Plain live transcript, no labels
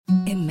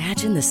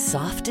Imagine the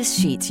softest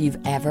sheets you've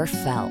ever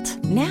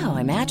felt. Now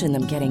imagine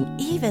them getting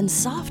even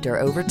softer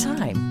over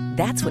time.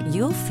 That's what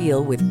you'll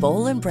feel with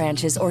Boll &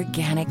 Branch's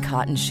organic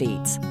cotton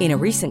sheets. In a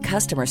recent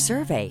customer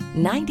survey,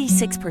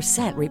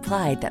 96%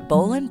 replied that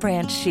Boll &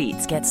 Branch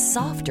sheets get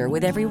softer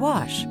with every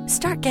wash.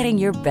 Start getting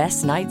your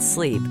best night's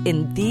sleep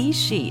in these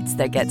sheets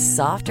that get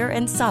softer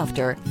and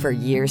softer for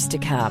years to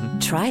come.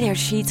 Try their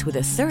sheets with a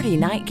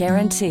 30-night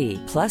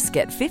guarantee. Plus,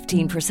 get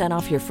 15%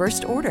 off your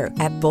first order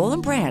at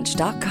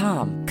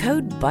bollandbranch.com.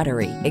 Code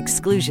BUTTERY.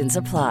 Exclusions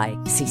apply.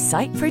 See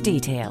site for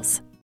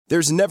details.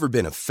 There's never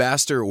been a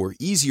faster or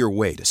easier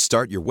way to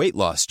start your weight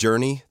loss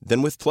journey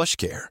than with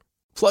PlushCare.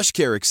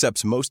 PlushCare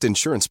accepts most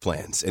insurance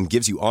plans and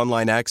gives you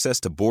online access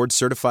to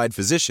board-certified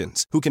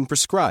physicians who can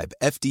prescribe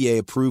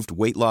FDA-approved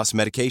weight loss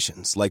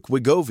medications like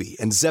Wegovy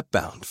and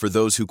Zepbound for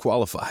those who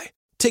qualify.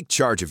 Take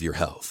charge of your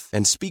health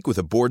and speak with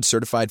a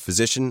board-certified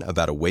physician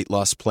about a weight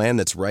loss plan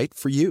that's right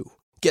for you.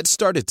 Get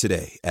started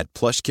today at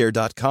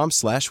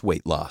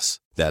plushcare.com/weight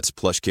loss. That's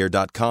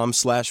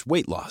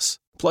plushcare.com/weight loss.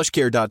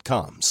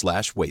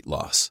 plushcare.com/weight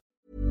loss.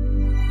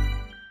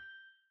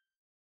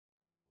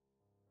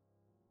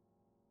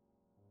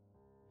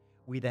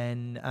 We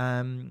then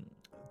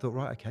thought,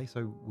 right, okay,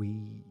 so we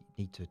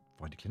need to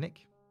find a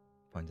clinic,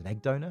 find an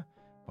egg donor,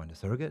 find a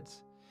surrogate,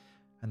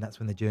 and that's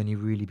when the journey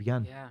really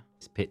began. Yeah.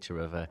 This picture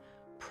of a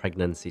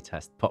pregnancy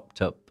test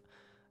popped up,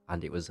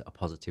 and it was a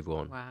positive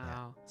one.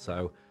 Wow.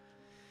 Yeah.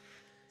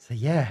 So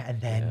yeah,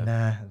 and then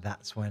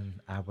that's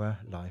when our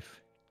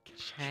life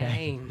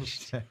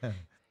changed.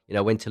 You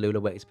know, when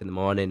Tallulah wakes up in the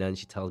morning and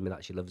she tells me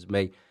that she loves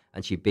me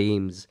and she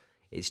beams,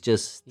 it's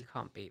just... You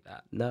can't beat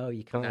that. No,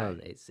 you can't. No.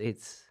 It's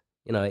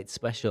you know, it's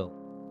special.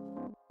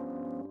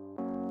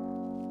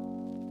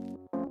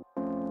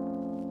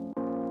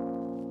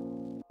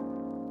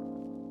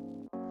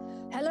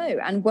 Hello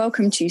and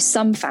welcome to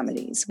Some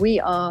Families. We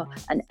are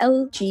an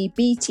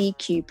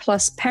LGBTQ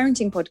plus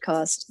parenting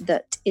podcast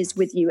that is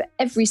with you at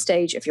every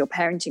stage of your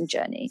parenting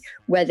journey,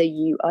 whether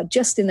you are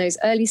just in those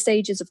early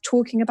stages of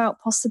talking about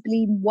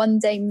possibly one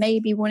day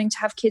maybe wanting to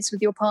have kids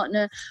with your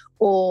partner,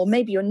 or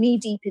maybe you're knee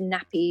deep in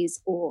nappies,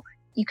 or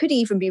you could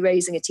even be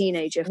raising a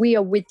teenager. We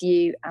are with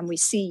you and we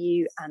see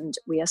you, and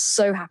we are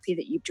so happy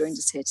that you've joined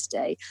us here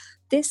today.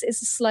 This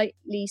is a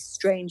slightly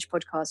strange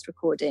podcast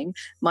recording.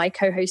 My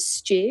co-host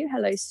Stu.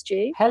 Hello,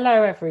 Stu.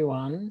 Hello,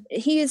 everyone.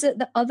 He is at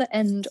the other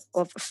end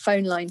of a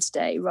phone line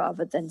today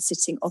rather than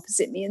sitting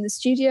opposite me in the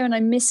studio, and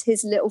I miss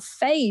his little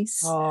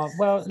face. Oh,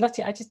 well,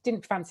 Lottie, I just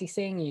didn't fancy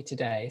seeing you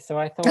today, so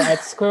I thought I'd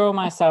squirrel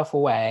myself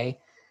away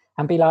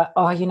and be like,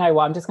 oh, you know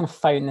what, I'm just going to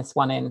phone this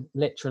one in,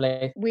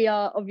 literally. We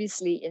are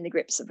obviously in the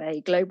grips of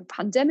a global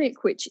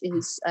pandemic, which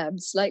is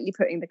slightly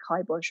putting the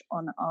kibosh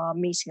on our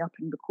meeting up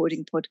and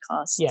recording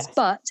podcasts. Yes.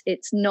 But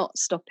it's not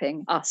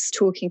stopping us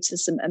talking to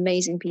some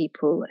amazing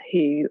people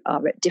who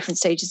are at different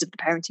stages of the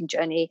parenting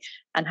journey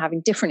and having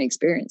different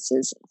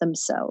experiences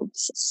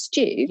themselves.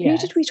 Stu, who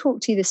did we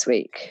talk to this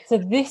week? So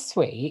this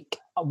week,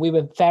 we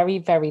were very,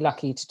 very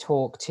lucky to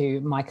talk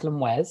to Michael and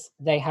Wes.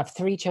 They have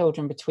 3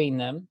 children between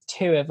them.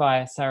 2 are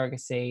via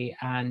surrogacy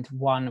and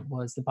 1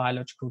 was the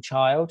biological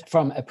child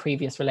from a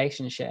previous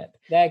relationship.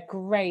 They're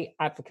great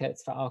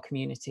advocates for our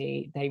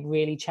community. They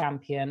really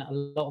champion a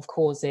lot of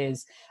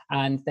causes,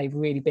 and they've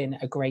really been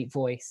a great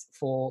voice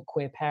for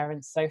queer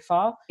parents so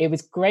far. It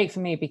was great for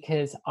me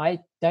because I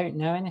don't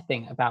know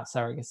anything about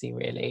surrogacy,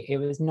 really. It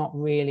was not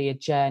really a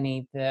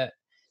journey that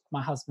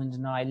my husband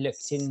and I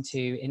looked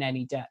into in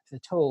any depth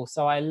at all.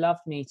 So I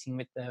loved meeting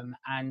with them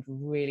and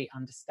really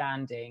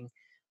understanding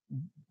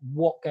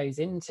what goes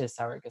into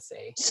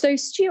surrogacy. So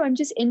Stu, I'm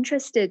just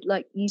interested,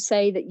 like you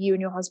say that you and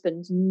your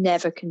husband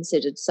never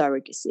considered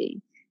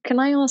surrogacy. Can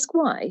I ask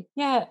why?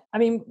 Yeah, I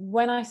mean,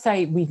 when I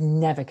say we've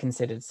never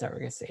considered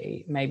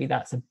surrogacy, maybe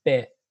that's a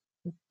bit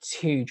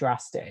too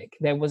drastic.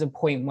 There was a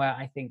point where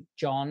I think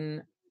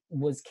John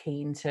was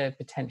keen to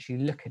potentially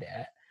look at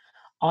it.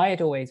 I had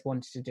always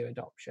wanted to do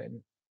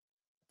adoption.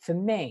 For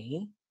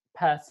me,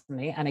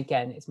 personally, and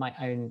again, it's my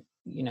own,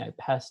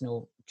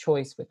 personal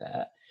choice with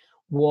it,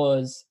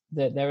 was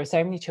that there are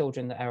so many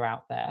children that are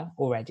out there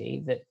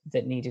already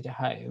that needed a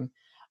home.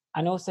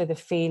 And also the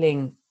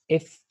feeling,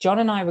 if John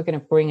and I were going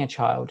to bring a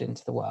child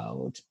into the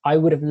world, I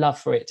would have loved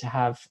for it to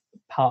have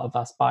part of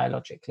us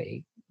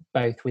biologically,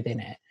 both within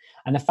it.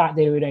 And the fact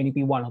that it would only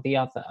be one or the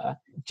other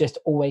just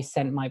always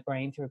sent my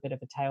brain through a bit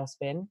of a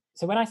tailspin.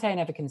 So when I say I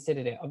never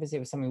considered it, obviously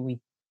it was something we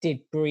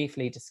did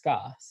briefly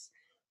discuss.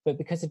 But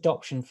because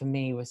adoption for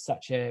me was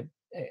such a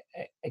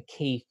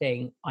key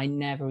thing, I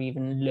never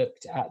even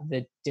looked at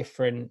the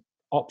different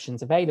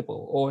options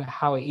available or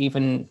how it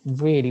even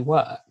really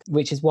worked,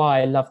 which is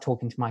why I love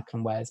talking to Michael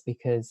and Wes,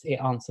 because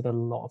it answered a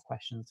lot of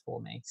questions for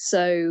me.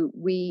 So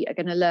we are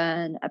going to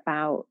learn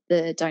about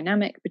the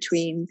dynamic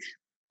between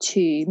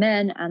 2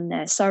 men and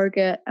their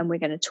surrogate, and we're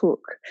going to talk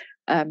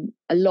a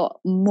lot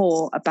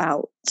more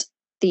about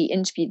the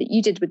interview that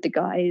you did with the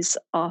guys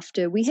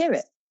after we hear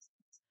it.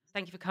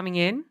 Thank you for coming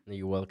in.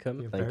 You're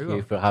welcome. You're Thank very you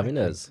welcome. for having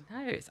Thank you. us.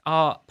 No, it's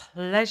our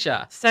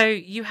pleasure. So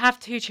you have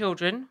 2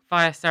 children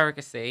via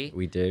surrogacy.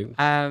 We do.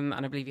 And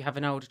I believe you have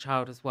an older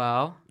child as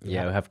well.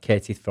 Yeah, we have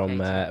Katie from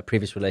Katie. a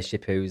previous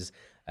relationship who's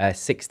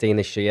 16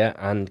 this year,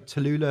 and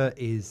Tallulah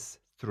is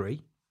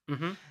 3,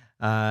 Mm-hmm.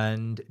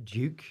 and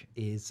Duke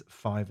is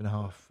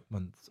 5.5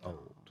 months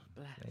old.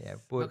 Yeah,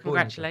 Well, boy-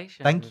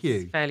 congratulations. Thank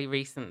you. It's fairly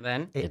recent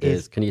then. it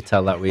is. Can you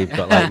tell that we've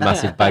got like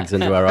massive bags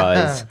under our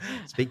eyes?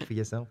 Speak for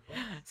yourself.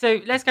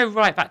 So let's go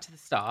right back to the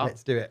start.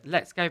 Let's do it.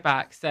 Let's go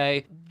back.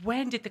 So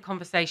when did the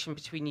conversation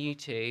between you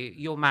two,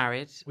 you're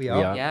married? We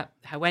are. Yeah.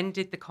 Yeah. When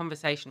did the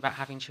conversation about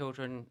having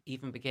children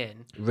even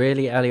begin?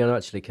 Really early on,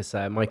 actually, because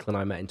Michael and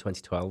I met in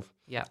 2012.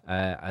 Yeah.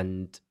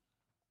 And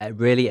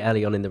really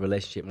early on in the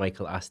relationship,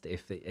 Michael asked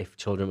if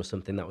children was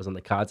something that was on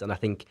the cards, and I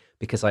think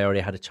because I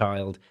already had a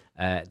child,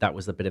 that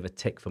was a bit of a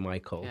tick for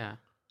Michael. Yeah.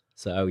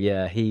 So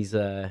yeah, he's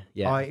yeah.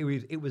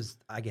 It was.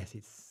 I guess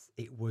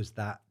it was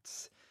that.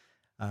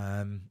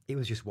 It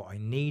was just what I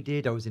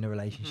needed. I was in a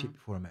relationship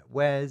before I met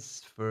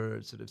Wes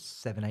for sort of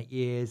 7-8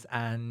 years,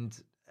 and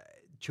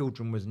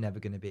children was never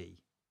going to be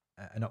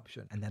an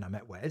option. And then I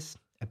met Wes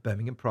at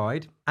Birmingham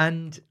Pride,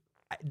 and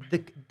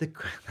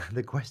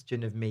the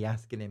question of me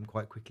asking him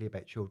quite quickly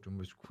about children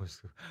was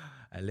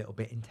a little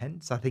bit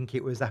intense. I think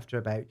it was after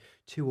about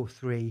 2 or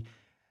 3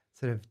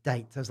 sort of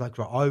dates. I was like,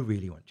 right, I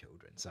really want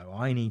children, so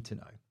I need to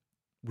know,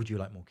 would you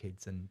like more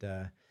kids? And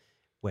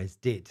Wes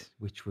did,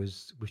 which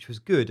was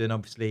good. And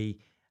obviously,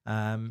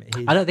 I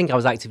don't think I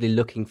was actively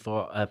looking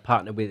for a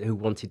partner who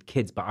wanted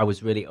kids, but I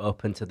was really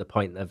open to the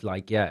point of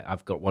like, yeah,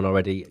 I've got one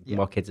already. Yeah.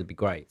 More kids would be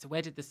great. So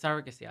where did the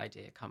surrogacy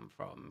idea come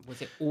from?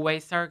 Was it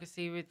always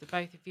surrogacy with the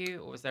both of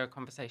you, or was there a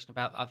conversation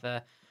about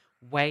other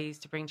ways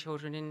to bring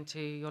children into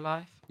your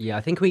life? Yeah,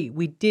 I think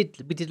we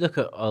did look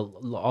at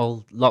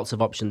lots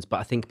of options, but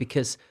I think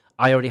because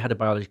I already had a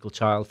biological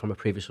child from a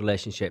previous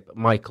relationship,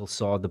 Michael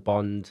saw the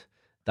bond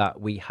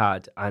that we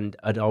had and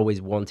had always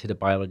wanted a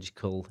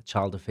biological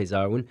child of his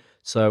own.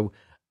 So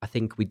I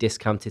think we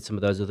discounted some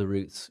of those other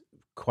routes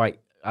quite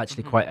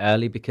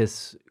early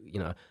because, you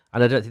know,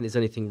 and I don't think there's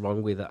anything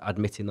wrong with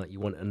admitting that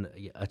you want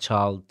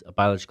a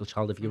biological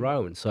child of your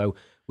own. So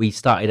we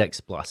started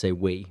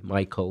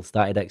Michael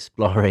started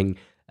exploring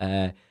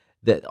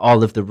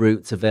all of the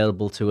routes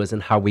available to us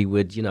and how we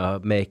would, you know,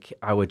 make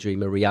our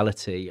dream a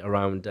reality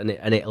around, and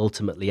it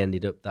ultimately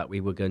ended up that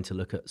we were going to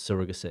look at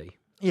surrogacy.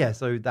 Yeah,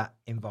 so that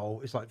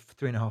involved, it's like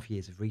 3.5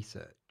 years of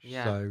research.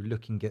 Yeah. So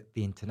looking at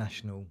the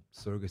international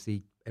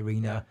surrogacy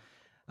arena.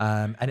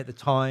 And at the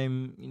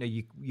time, you know,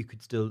 you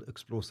could still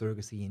explore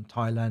surrogacy in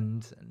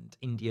Thailand and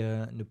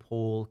India,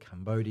 Nepal,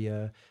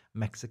 Cambodia,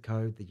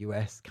 Mexico, the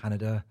US,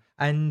 Canada.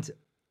 And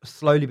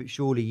slowly but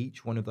surely,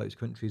 each one of those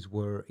countries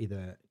were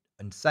either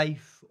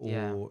unsafe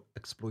or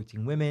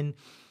exploiting women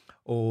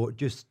or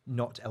just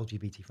not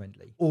LGBT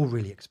friendly or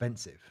really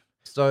expensive.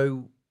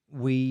 So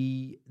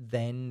we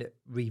then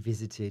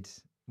revisited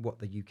what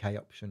the UK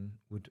option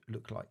would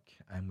look like,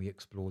 and we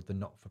explored the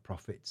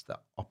not-for-profits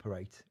that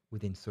operate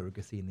within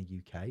surrogacy in the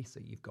UK. So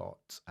you've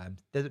got,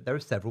 there are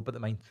several, but the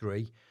main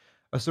 3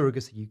 are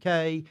Surrogacy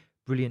UK,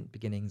 Brilliant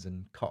Beginnings,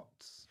 and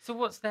COTS. So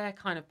what's their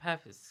kind of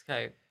purpose?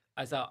 So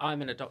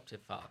I'm an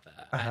adoptive father,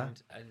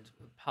 and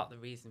part of the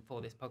reason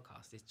for this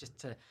podcast is just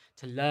to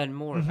learn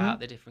more about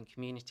the different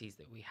communities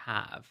that we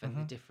have and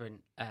the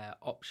different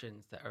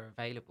options that are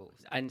available.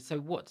 And so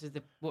what do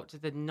the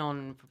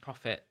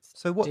non-for-profits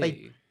So what do?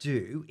 they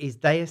do is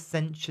they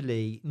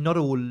essentially, not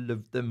all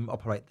of them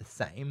operate the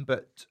same,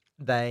 but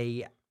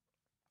they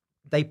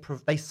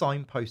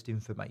signpost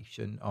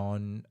information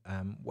on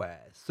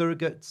where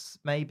surrogates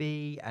may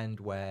be and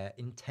where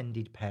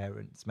intended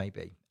parents may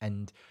be.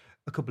 And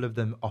a couple of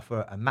them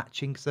offer a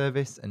matching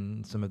service,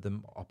 and some of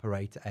them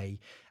operate a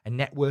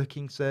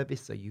networking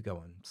service. So you go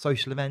on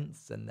social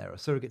events and there are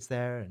surrogates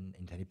there and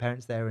intended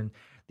parents there. And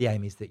the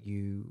aim is that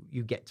you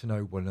get to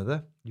know one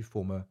another, you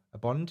form a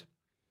bond,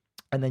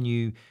 and then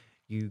you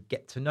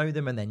get to know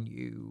them, and then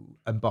you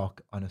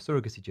embark on a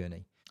surrogacy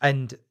journey.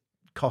 And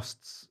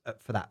costs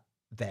for that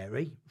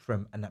vary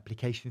from an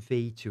application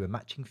fee to a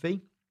matching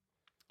fee.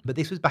 But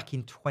this was back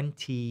in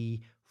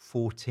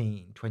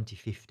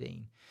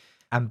 2015.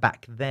 And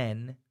back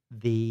then,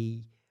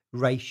 the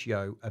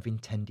ratio of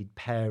intended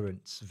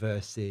parents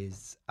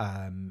versus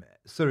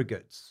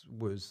surrogates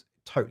was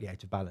totally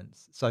out of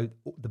balance. So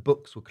the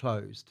books were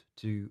closed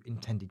to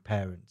intended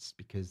parents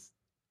because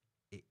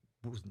it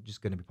wasn't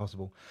just going to be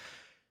possible.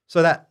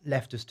 So that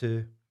left us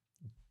to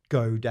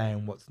go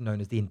down what's known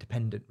as the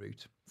independent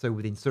route. So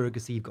within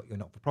surrogacy, you've got your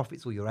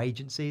not-for-profits or your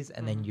agencies,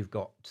 and then you've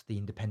got the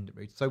independent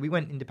route. So we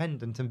went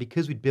independent, and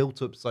because we'd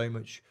built up so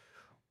much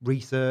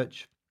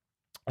research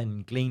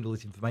and gleaned all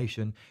this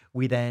information,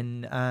 we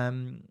then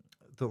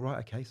thought, right,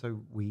 okay,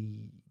 so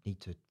we need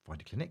to find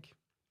a clinic,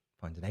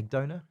 find an egg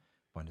donor,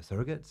 find a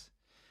surrogate.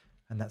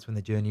 And that's when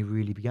the journey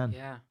really began.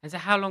 Yeah. And so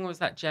how long was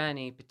that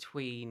journey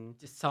between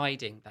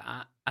deciding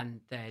that and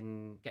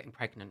then getting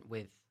pregnant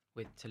with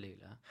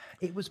Tallulah?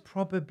 It was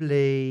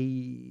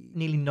probably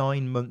nearly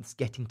 9 months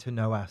getting to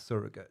know our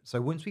surrogate.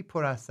 So once we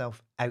put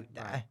ourselves out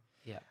there,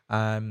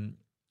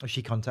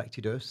 She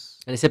contacted us.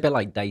 And it's a bit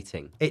like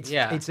dating. It's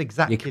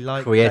exactly You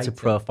like create dating. a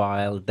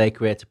profile, they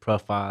create a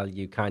profile,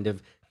 you kind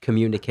of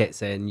communicate,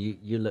 saying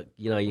you look,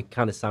 you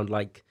kind of sound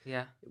like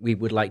we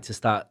would like to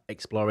start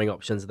exploring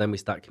options, and then we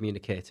start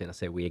communicating. I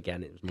say we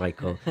again, it was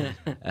Michael.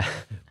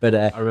 But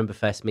I remember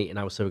first meeting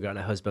our surrogate and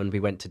her husband. We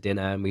went to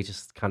dinner and we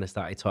just kind of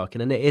started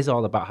talking, and it is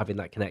all about having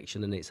that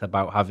connection, and it's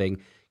about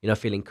having,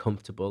 feeling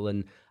comfortable,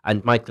 and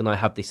Michael and I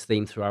have this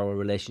theme through our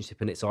relationship,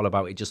 and it's all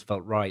about it just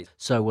felt right.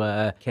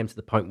 So came to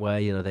the point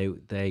where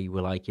they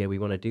were like, yeah, we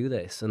want to do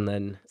this, and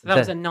then so that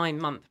was a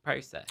 9-month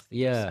process that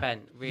you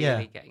spent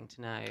really getting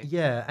to know.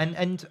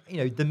 And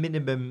the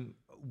minimum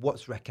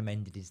what's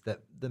recommended is that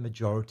the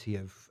majority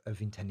of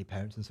intended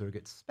parents and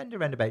surrogates spend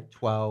around about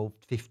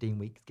 12-15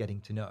 weeks getting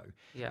to know,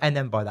 and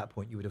then by that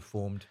point you would have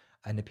formed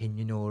an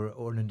opinion or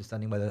an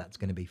understanding whether that's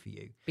going to be for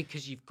you,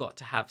 because you've got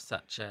to have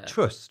such a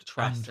trust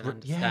and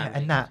understanding.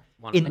 and that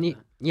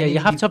you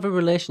have to have a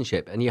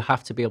relationship, and you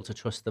have to be able to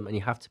trust them, and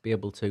you have to be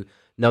able to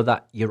know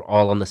that you're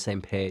all on the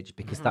same page,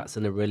 because that's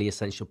a really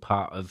essential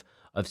part of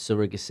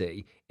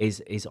surrogacy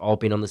is all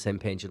being on the same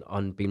page and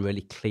on being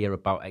really clear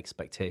about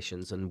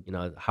expectations and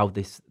how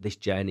this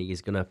journey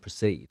is going to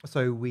proceed.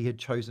 So we had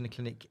chosen a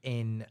clinic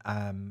in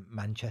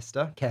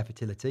Manchester, Care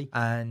Fertility,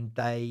 and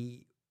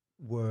they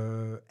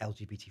were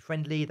LGBT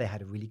friendly. They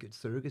had a really good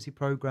surrogacy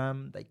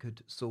program. They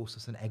could source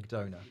us an egg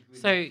donor.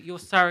 So your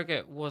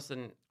surrogate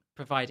wasn't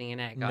providing an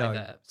egg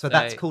either. So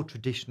that's called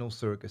traditional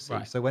surrogacy.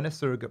 Right. So when a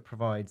surrogate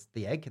provides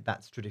the egg,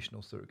 that's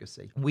traditional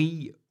surrogacy.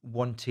 We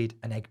wanted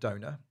an egg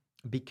donor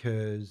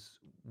because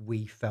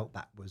we felt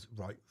that was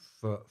right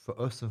for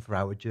us and for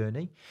our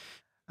journey.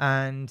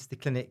 And the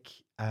clinic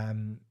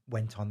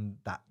went on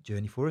that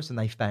journey for us, and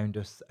they found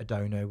us a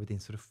donor within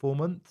sort of 4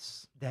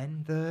 months.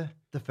 Then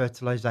the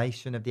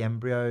fertilization of the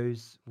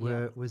embryos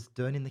was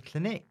done in the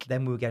clinic.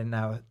 Then we were getting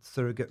our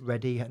surrogate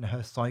ready and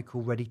her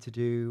cycle ready to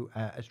do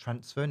a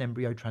transfer, an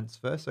embryo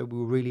transfer. So we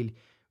were really,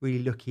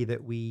 really lucky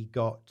that we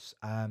got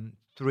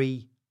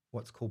 3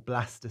 what's called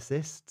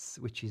blastocysts,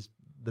 which is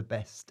the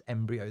best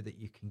embryo that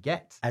you can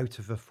get out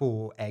of a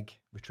 4-egg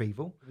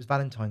retrieval. It was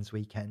Valentine's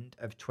weekend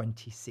of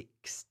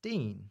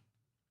 2016.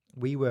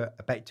 We were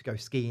about to go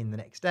skiing the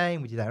next day,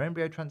 and we did our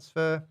embryo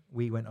transfer.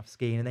 We went off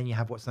skiing, and then you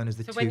have what's known as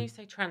the So when you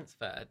say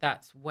transfer,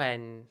 that's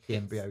when the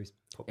embryo is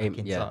put back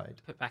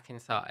inside. Put back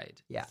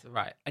inside. Yeah. So,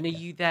 right. And are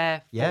you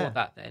there for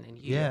that then? And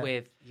you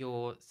with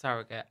your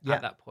surrogate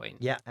at that point?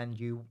 Yeah, and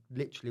you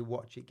literally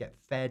watch it get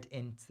fed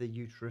into the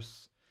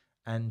uterus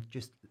and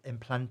just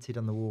implanted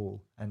on the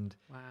wall, and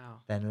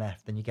then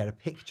left. Then you get a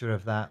picture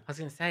of that. I was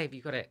going to say, have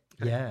you got it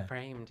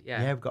framed?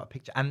 Yeah, we've got a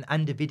picture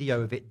and a video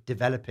of it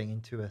developing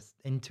into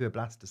a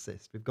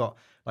blastocyst. We've got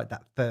like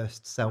that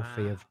first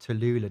selfie of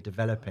Tallulah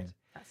developing. God,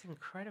 that's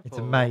incredible. It's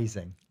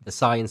amazing. The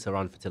science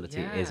around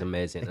fertility is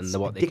amazing, It's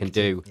and what they can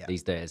do addictive,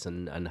 these days,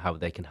 and how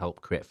they can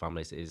help create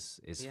families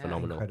is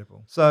phenomenal.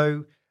 Incredible.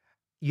 So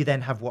you then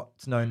have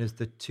what's known as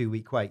the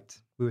 2-week wait.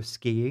 We were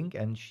skiing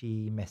and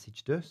she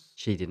messaged us.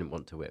 She didn't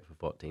want to wait for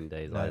 14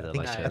 days No, either.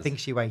 I think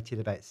she waited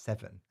about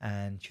 7,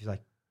 and she was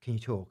like, "Can you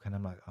talk?" And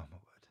I'm like, "Oh my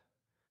word,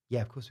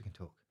 yeah, of course we can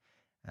talk."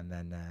 And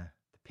then the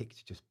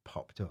picture just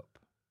popped up,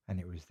 and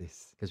it was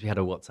this, because we had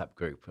a WhatsApp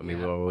group, and we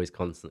were always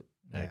constantly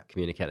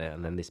communicating,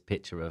 and then this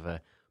picture of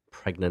a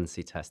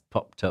pregnancy test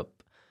popped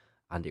up,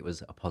 and it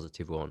was a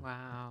positive one.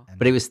 Wow.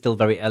 But it was still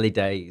very early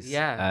days.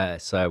 Yeah.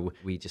 So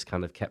we just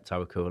kind of kept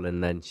our cool.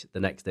 And then the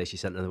next day she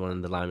sent another one,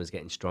 and the line was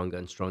getting stronger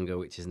and stronger,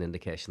 which is an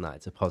indication that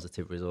it's a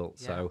positive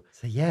result.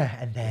 Yeah.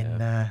 And then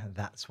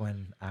that's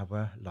when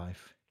our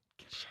life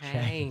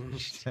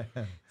changed.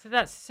 So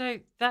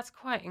that's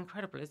quite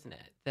incredible, isn't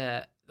it?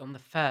 The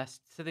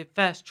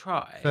first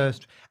try.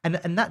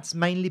 And that's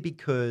mainly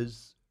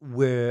because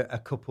we're a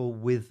couple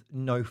with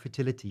no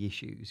fertility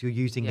issues. You're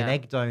using an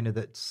egg donor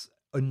that's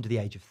under the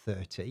age of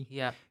 30.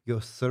 Yeah.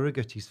 Your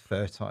surrogate is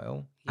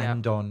fertile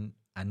and on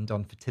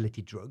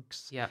fertility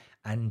drugs. Yeah.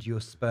 And your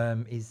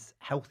sperm is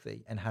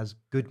healthy and has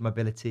good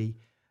mobility,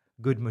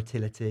 good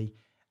motility,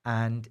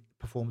 and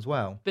performs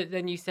well. But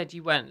then you said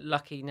you weren't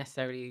lucky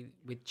necessarily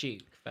with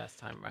Duke first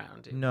time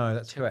round. No,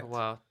 that's took correct. A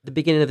while. The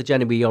beginning of the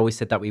journey, we always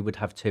said that we would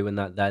have 2, and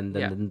that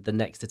then the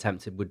next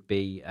attempt would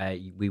be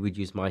we would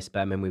use my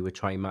sperm, and we would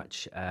try and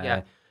match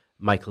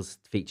Michael's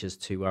features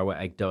to our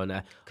egg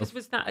donor. Because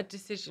was that a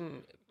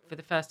decision for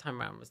the first time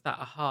round? Was that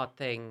a hard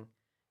thing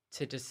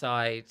to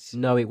decide?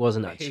 No, it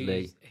wasn't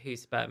actually.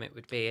 Whose sperm it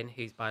would be and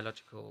whose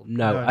biological?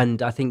 No,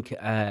 and I think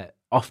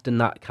often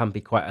that can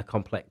be quite a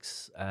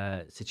complex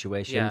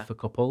situation for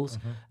couples.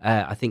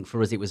 I think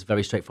for us it was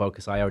very straightforward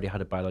because I already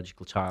had a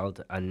biological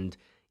child, and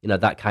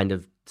that kind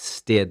of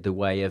steered the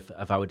way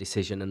of our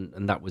decision,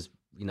 and that was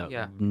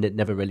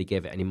never really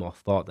gave it any more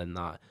thought than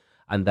that.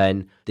 And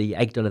then the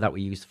egg donor that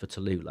we used for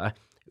Tallulah,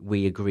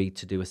 we agreed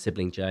to do a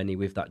sibling journey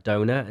with that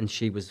donor, and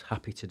she was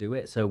happy to do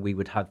it. So we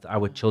would have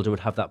our children would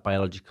have that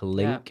biological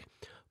link.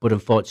 But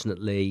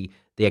unfortunately,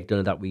 the egg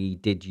donor that we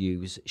did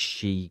use,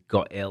 she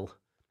got ill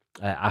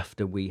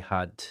after we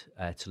had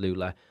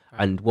Tallulah.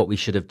 And what we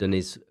should have done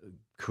is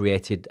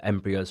created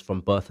embryos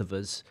from both of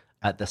us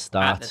at the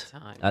start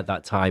time. at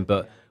that time.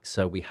 But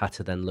so we had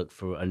to then look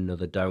for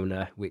another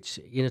donor, which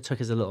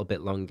took us a little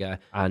bit longer,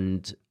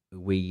 and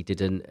we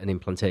did an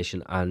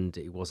implantation and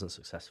it wasn't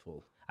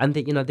successful. And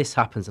this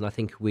happens, and I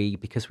think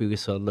because we were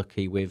so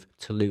lucky with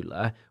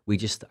Tallulah, we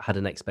just had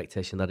an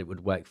expectation that it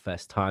would work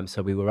first time.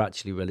 So we were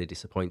actually really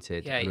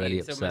disappointed and really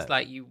it's upset. almost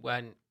like you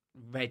weren't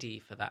ready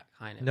for that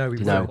kind of No, we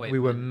disappointment. weren't. We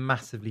were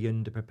massively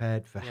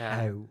underprepared for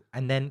how.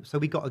 And then, so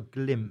we got a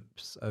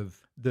glimpse of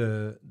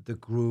the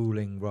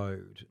grueling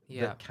road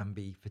that can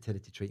be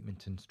fertility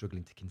treatment and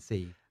struggling to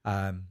conceive.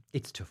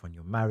 It's tough on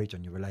your marriage,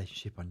 on your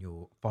relationship, on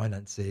your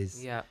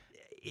finances. Yeah.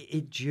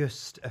 It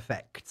just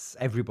affects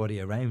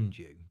everybody around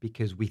you,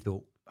 because we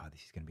thought,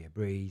 this is going to be a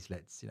breeze.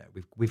 Let's,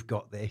 we've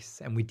got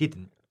this, and we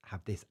didn't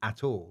have this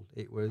at all.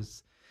 It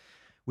was,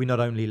 we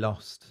not only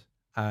lost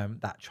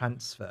that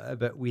transfer,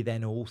 but we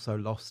then also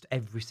lost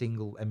every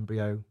single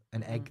embryo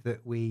and egg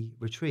that we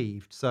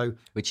retrieved. So,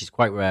 which is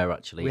quite rare,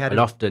 actually. And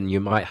often you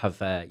might have,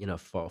 4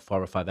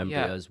 or 5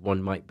 embryos.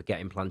 One might get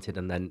implanted,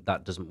 and then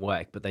that doesn't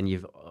work. But then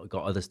you've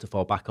got others to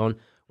fall back on.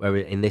 Where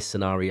in this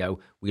scenario,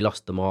 we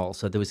lost them all.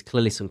 So there was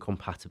clearly some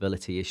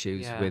compatibility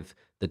issues with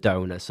the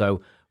donor.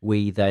 So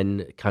we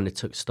then kind of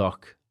took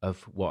stock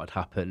of what had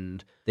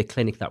happened. The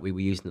clinic that we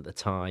were using at the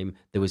time,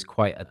 there was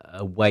quite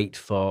a wait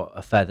for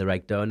a further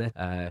egg donor.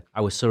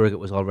 Our surrogate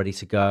was all ready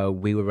to go.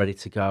 We were ready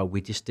to go.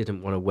 We just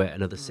didn't want to wait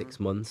another 6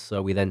 months.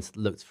 So we then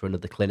looked for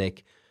another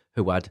clinic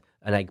who had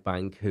an egg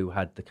bank, who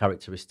had the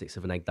characteristics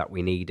of an egg that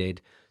we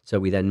needed. So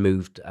we then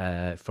moved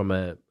from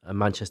a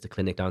Manchester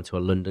clinic down to a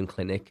London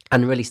clinic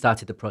and really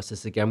started the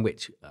process again,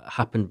 which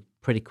happened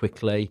pretty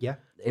quickly. Yeah.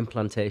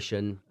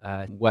 Implantation,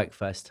 worked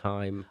first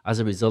time. As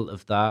a result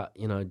of that,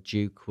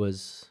 Duke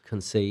was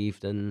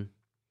conceived, and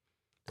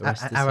the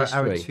rest is history.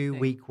 Our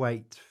 2-week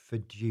wait for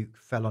Duke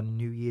fell on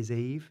New Year's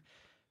Eve.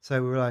 So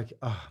we were like,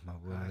 oh my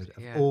word,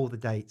 of all the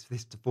dates for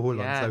this to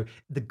fall on. So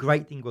the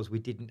great thing was we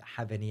didn't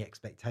have any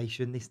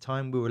expectation this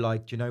time. We were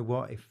like, do you know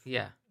what? If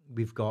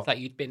we've got... It's like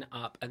you'd been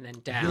up and then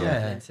down,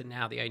 and so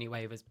now the only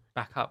way was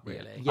back up,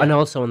 really. And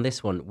also on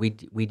this one,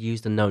 we'd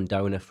used a known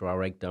donor for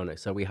our egg donor.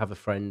 So we have a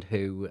friend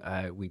who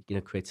we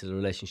created a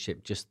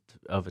relationship just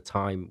over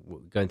time,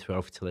 going through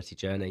our fertility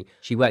journey.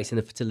 She works in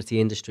the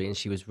fertility industry, and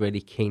she was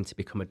really keen to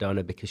become a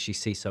donor because she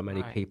sees so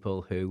many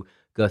people who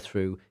go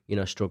through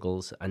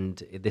struggles,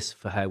 and this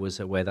for her was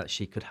a way that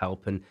she could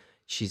help. And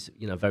she's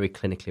very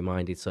clinically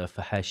minded, so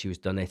for her she was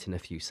donating a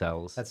few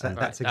cells.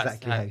 That's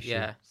exactly how she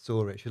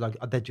saw it. She was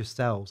like, they're just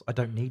cells, I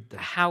don't need them.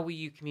 How will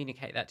you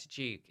communicate that to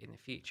Duke in the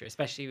future,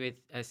 especially with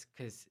us,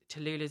 because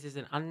Tallulah's is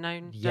an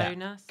unknown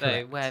donor, so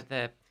correct. where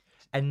the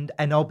and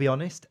I'll be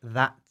honest,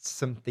 that's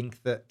something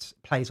that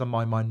plays on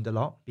my mind a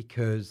lot,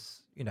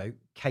 because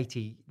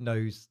Katie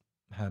knows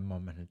her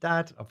mum and her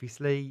dad,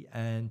 obviously,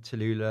 and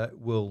Tallulah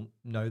will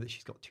know that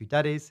she's got 2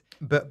 daddies.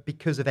 But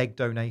because of egg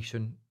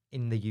donation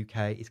in the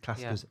UK, it's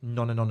classed as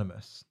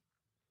non-anonymous,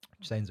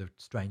 which sounds a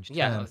strange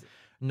term.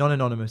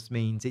 Non-anonymous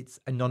means it's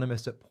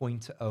anonymous at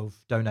point of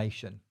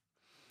donation.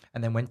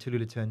 And then when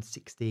Tallulah turns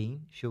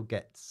 16, she'll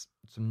get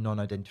some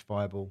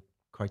non-identifiable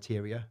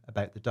criteria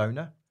about the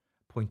donor,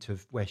 point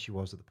of where she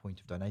was at the point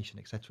of donation,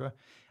 etc.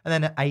 And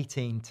then at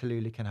 18,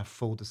 Tallulah can have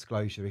full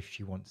disclosure if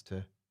she wants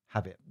to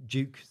have it.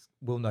 Duke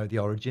will know the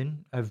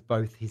origin of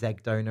both his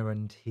egg donor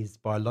and his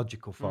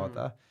biological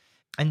father.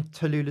 And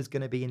Tallulah's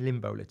going to be in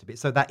limbo a little bit.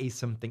 So that is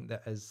something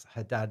that, as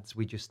her dads,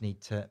 we just need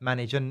to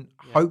manage. And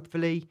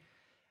hopefully,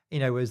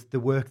 as the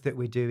work that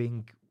we're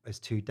doing as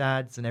 2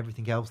 dads and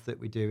everything else that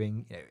we're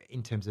doing,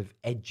 in terms of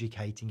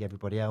educating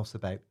everybody else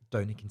about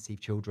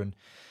donor-conceived children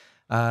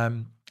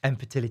and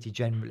fertility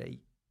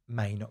generally,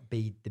 may not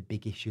be the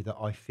big issue that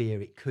I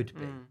fear it could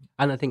be.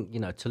 And I think,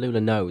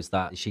 Tallulah knows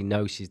that. She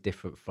knows she's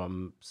different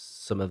from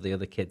some of the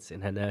other kids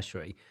in her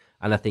nursery.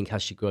 And I think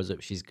as she grows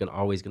up, she's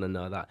always going to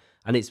know that.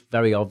 And it's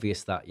very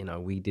obvious that,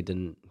 we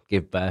didn't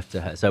give birth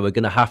to her. So we're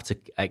going to have to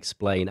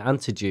explain, and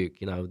to Duke,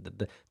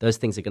 those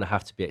things are going to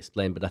have to be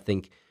explained. But I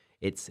think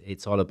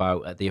it's all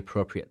about at the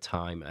appropriate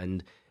time.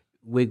 And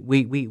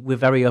we're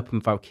very open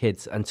with our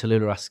kids, and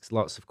Tallulah asks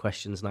lots of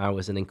questions now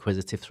as an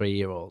inquisitive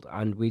 3-year-old,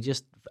 and we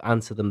just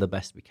answer them the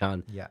best we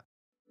can. Yeah.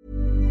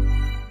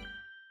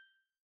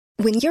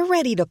 When you're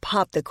ready to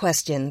pop the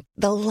question,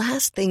 the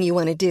last thing you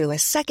want to do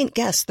is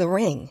second-guess the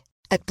ring.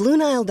 At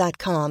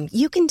BlueNile.com,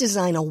 you can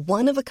design a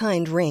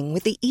one-of-a-kind ring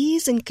with the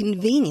ease and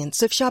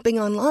convenience of shopping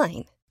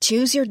online.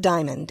 Choose your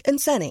diamond and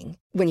setting.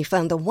 When you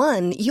find the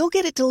one, you'll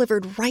get it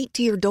delivered right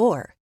to your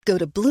door. Go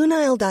to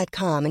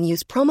BlueNile.com and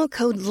use promo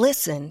code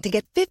LISTEN to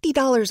get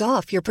 $50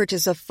 off your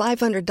purchase of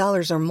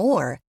 $500 or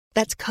more.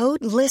 That's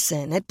code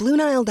LISTEN at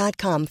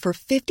BlueNile.com for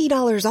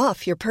 $50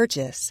 off your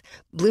purchase.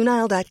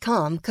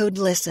 BlueNile.com, code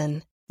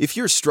LISTEN. If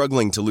you're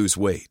struggling to lose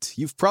weight,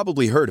 you've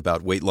probably heard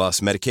about weight loss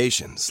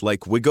medications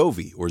like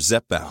Wegovy or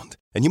Zepbound,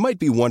 and you might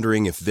be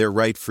wondering if they're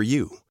right for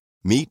you.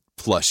 Meet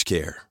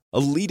PlushCare, a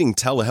leading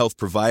telehealth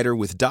provider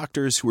with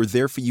doctors who are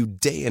there for you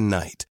day and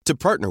night to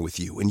partner with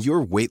you in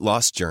your weight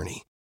loss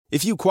journey.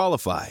 If you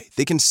qualify,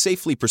 they can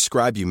safely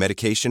prescribe you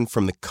medication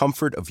from the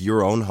comfort of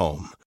your own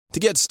home. To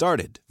get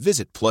started,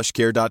 visit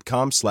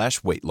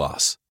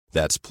plushcare.com/weight-loss.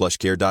 That's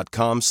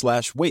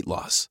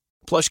plushcare.com/weight-loss.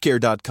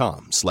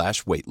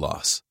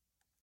 plushcare.com/weight-loss.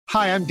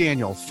 Hi, I'm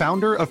Daniel,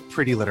 founder of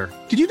Pretty Litter.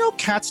 Did you know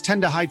cats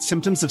tend to hide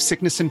symptoms of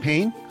sickness and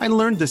pain? I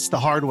learned this the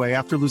hard way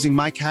after losing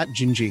my cat,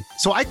 Gingy.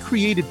 So I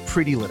created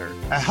Pretty Litter,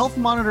 a health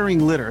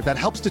monitoring litter that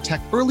helps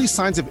detect early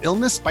signs of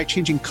illness by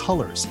changing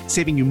colors,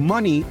 saving you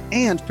money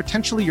and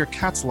potentially your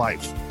cat's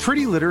life.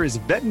 Pretty Litter is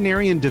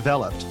veterinarian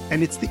developed,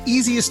 and it's the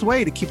easiest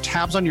way to keep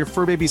tabs on your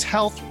fur baby's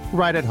health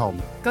right at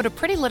home. Go to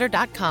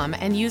prettylitter.com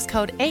and use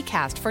code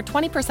ACAST for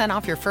 20%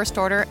 off your first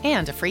order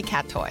and a free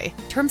cat toy.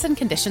 Terms and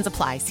conditions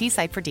apply. See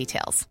site for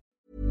details.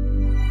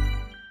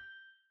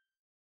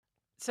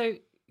 So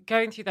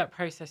going through that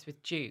process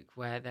with Duke,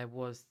 where there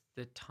was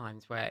the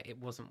times where it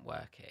wasn't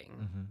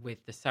working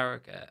with the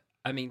surrogate,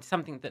 I mean,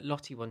 something that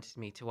Lottie wanted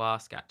me to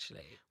ask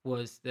actually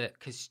was that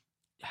because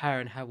her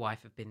and her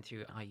wife have been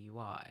through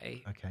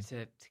IUI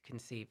to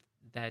conceive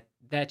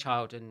their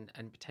child and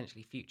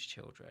potentially future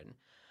children.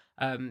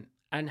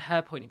 And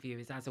her point of view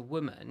is, as a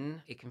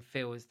woman, it can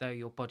feel as though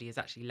your body has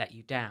actually let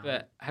you down.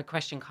 But her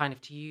question kind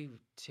of to you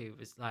two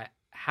was like,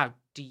 how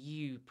do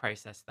you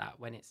process that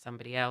when it's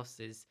somebody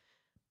else's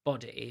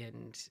body?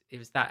 And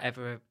was that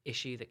ever an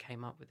issue that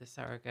came up with the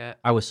surrogate?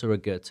 Our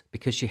surrogate,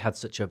 because she had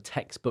such a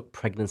textbook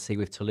pregnancy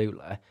with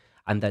Tallulah,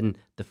 and then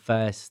the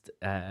first,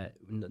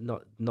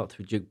 not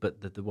through Duke,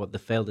 but the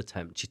failed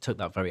attempt, she took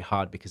that very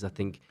hard because I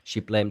think she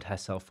blamed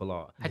herself a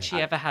lot. Had she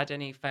ever had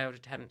any failed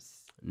attempts?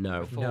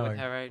 No. Before with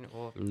her own?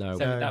 Or... No.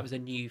 So that was a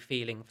new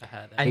feeling for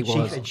her then?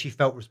 And she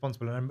felt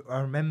responsible. And I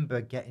remember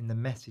getting the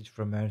message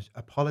from her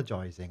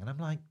apologising. And I'm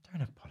like,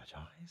 don't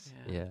apologise.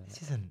 Yeah.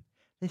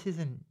 This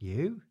isn't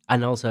you.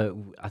 And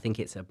also, I think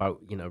it's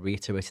about,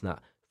 reiterating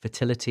that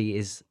fertility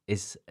is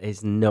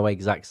no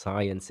exact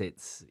science.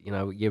 It's,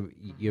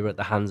 you're at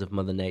the hands of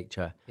Mother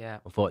Nature,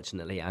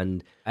 unfortunately.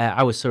 And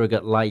our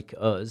surrogate, like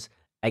us,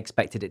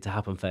 expected it to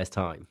happen first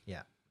time.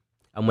 Yeah.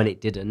 And when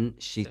it didn't,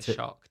 it's a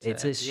shock.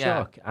 It's a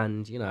shock.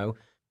 And,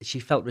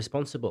 she felt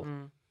responsible.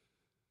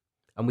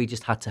 And we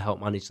just had to help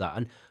manage that.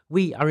 And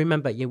I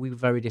remember, we were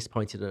very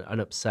disappointed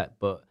and upset.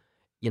 But,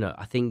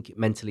 I think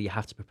mentally you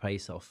have to prepare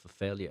yourself for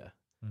failure.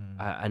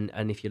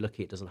 And if you're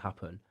lucky, it doesn't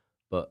happen.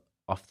 But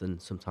often,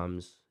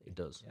 sometimes it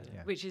does.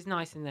 Yeah. Which is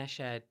nice in their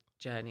shared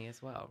journey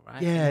as well,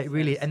 right? Yeah,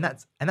 really. And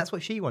that's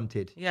what she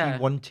wanted. Yeah.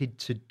 She wanted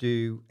to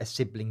do a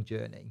sibling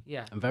journey.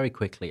 Yeah. And very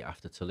quickly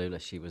after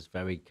Tallulah, she was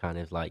very kind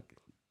of like,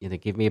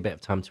 give me a bit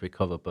of time to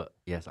recover, but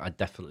yes, I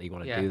definitely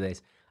want to do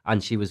this.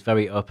 And she was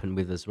very open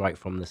with us right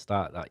from the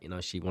start that,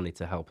 she wanted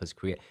to help us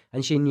create.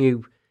 And she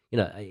knew,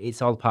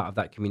 it's all part of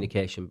that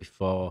communication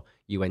before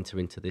you enter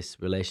into this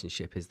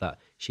relationship, is that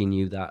she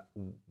knew that,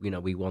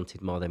 we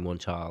wanted more than one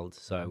child.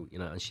 So,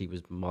 and she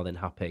was more than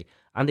happy.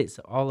 And it's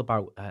all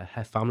about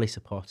her family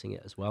supporting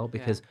it as well,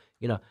 because,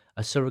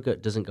 a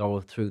surrogate doesn't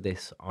go through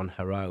this on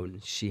her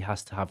own. She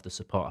has to have the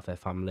support of her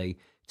family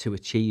to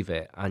achieve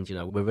it. And,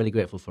 we're really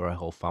grateful for her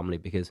whole family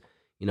because,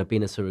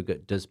 being a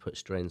surrogate does put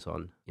strains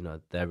on,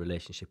 their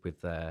relationship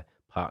with their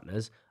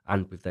partners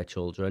and with their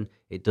children.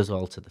 It does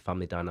alter the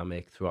family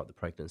dynamic throughout the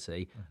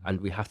pregnancy. And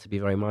we have to be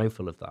very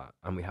mindful of that.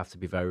 And we have to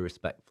be very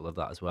respectful of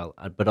that as well.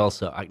 But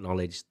also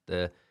acknowledge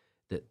the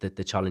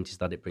challenges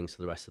that it brings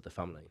to the rest of the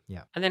family.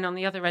 Yeah. And then on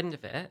the other end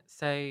of it,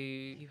 so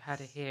you had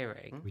a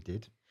hearing. We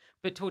did.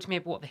 But talk to me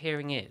about what the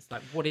hearing is.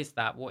 Like, what is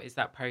that? What is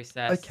that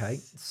process? Okay.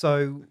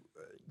 So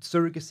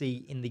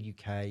surrogacy in the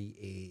UK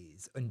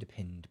is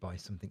underpinned by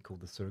something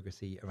called the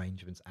Surrogacy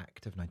Arrangements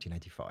Act of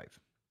 1985.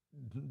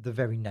 The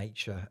very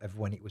nature of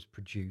when it was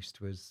produced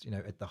was,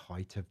 at the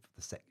height of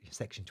the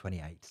Section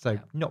 28. So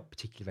not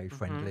particularly very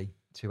friendly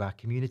to our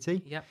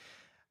community. Yep.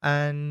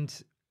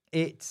 And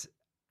it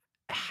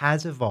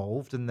has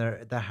evolved and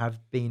there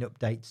have been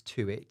updates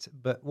to it.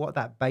 But what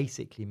that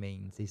basically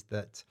means is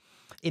that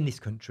in this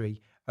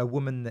country, a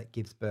woman that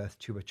gives birth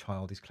to a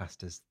child is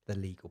classed as the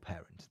legal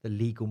parent, the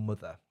legal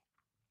mother.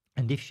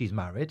 And if she's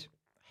married,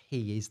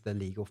 he is the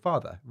legal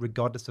father,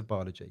 regardless of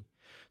biology.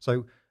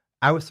 So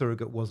our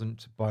surrogate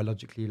wasn't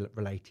biologically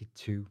related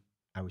to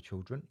our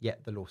children,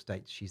 yet the law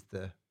states she's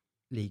the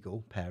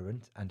legal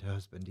parent and her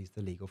husband is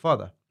the legal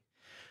father.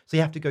 So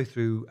you have to go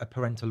through a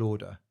parental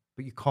order,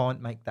 but you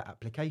can't make that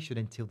application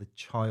until the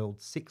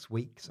child's 6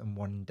 weeks and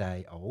 1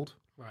 day old.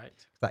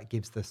 Right. That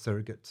gives the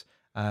surrogate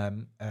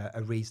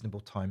a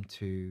reasonable time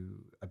to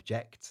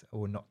object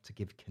or not to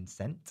give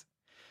consent,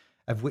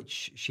 of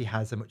which she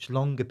has a much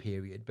longer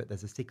period, but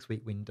there's a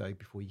 6-week window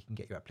before you can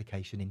get your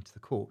application into the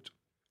court.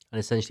 And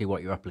essentially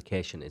what your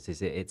application is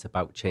it's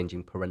about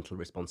changing parental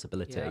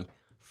responsibility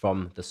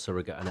from the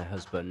surrogate and her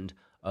husband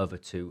over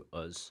to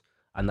us.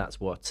 And that's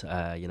what,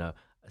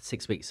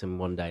 6 weeks and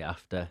 1 day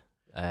after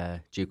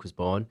Duke was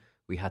born,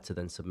 we had to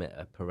then submit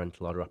a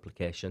parental order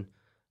application.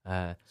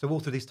 So all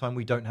through this time,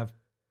 we don't have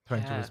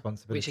parental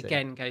responsibility. Which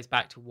again goes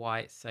back to why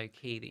it's so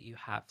key that you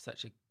have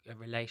such a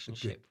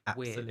relationship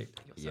with your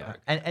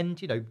surrogate. And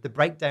the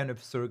breakdown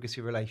of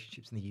surrogacy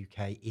relationships in the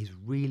UK is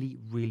really,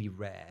 really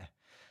rare.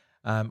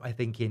 I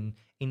think in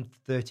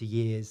 30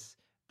 years,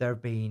 there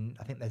have been,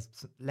 I think there's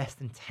less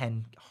than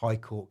 10 high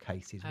court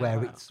cases Oh, where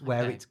wow. it's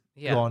where Okay. it's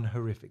Yeah. gone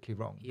horrifically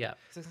wrong. Yeah.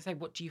 So I was going to say,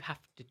 what do you have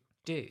to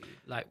do?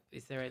 Like,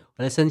 is there a...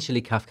 Well,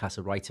 essentially, Kafkas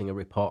are writing a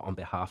report on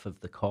behalf of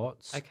the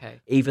courts.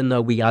 Okay. Even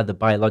though we are the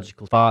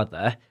biological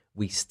father,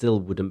 we still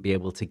wouldn't be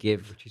able to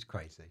give Which is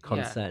crazy.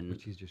 consent.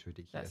 Which is just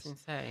ridiculous. That's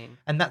insane.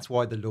 And that's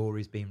why the law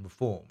is being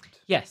reformed.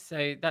 Yes,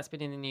 so that's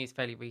been in the news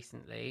fairly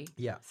recently.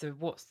 Yeah. So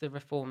what's the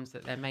reforms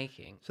that they're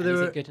making? So And is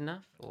there it are- good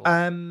enough? Or...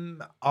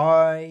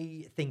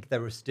 I think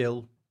there are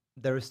still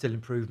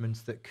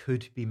improvements that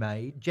could be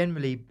made.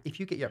 Generally, if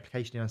you get your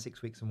application in on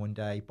 6 weeks and 1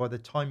 day, by the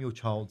time your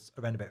child's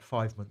around about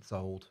 5 months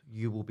old,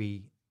 you will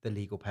be the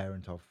legal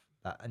parent of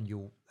that, and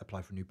you'll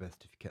apply for a new birth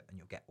certificate, and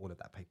you'll get all of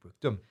that paperwork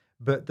done.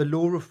 But the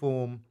law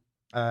reform,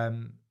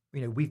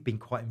 we've been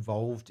quite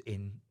involved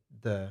in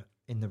the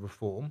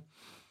reform,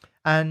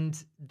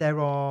 and there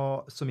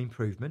are some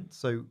improvements.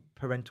 So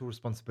parental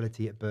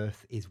responsibility at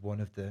birth is one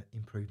of the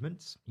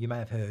improvements. You may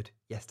have heard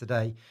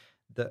yesterday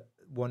that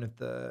one of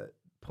the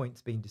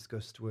points being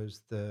discussed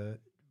was the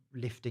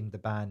lifting the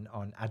ban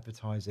on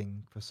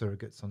advertising for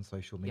surrogates on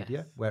social media,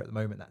 Yes. where at the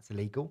moment that's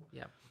illegal.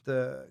 Yeah.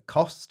 The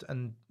cost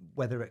and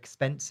whether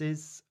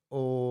expenses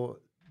or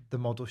the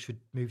model should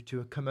move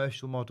to a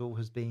commercial model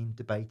has been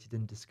debated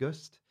and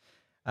discussed.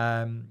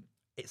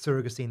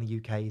 Surrogacy in the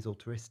UK is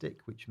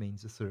altruistic, which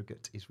means the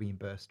surrogate is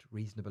reimbursed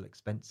reasonable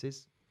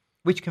expenses,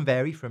 which can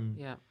vary from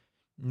Yeah.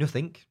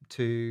 nothing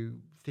to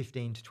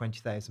 £15,000 to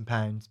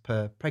 £20,000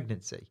 per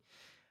pregnancy.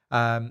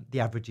 The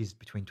average is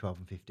between £12,000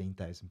 and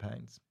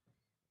 £15,000.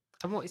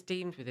 And what is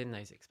deemed within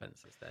those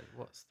expenses then?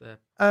 What's the...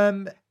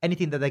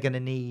 Anything that they're going to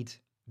need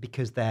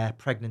because they're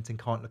pregnant and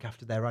can't look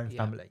after their own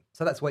Yeah. family.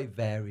 So that's why it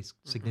varies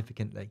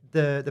significantly.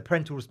 The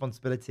parental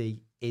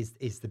responsibility is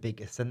the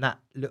biggest, and that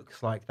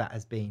looks like that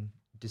has been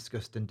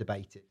discussed and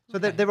debated. So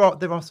Okay.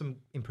 there are some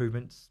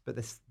improvements, but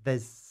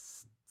there's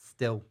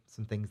still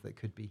some things that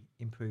could be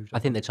improved. I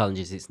think the challenge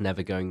is it's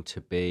never going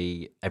to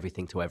be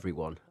everything to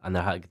everyone, and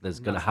there's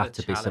going to That's have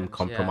the to be some challenge, yeah.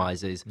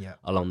 compromises Yeah.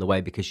 along the way,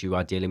 because you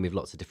are dealing with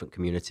lots of different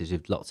communities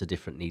with lots of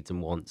different needs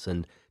and wants,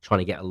 and trying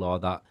to get a law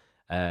that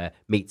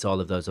meets all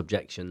of those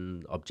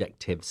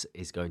objectives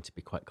is going to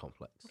be quite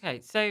complex. Okay,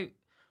 so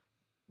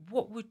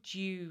what would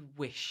you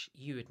wish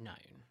you had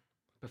known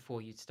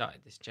before you'd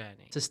started this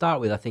journey? To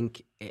start with, I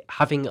think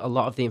having a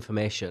lot of the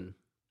information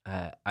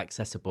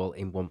accessible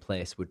in one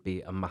place would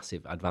be a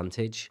massive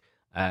advantage.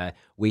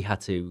 We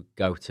had to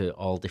go to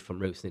all different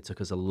routes, and it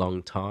took us a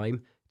long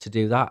time to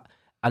do that.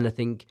 And I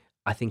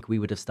think we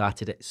would have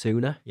started it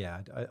sooner.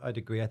 Yeah, I'd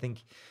agree. I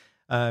think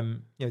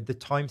the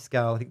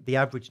timescale. I think the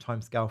average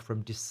timescale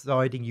from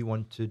deciding you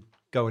want to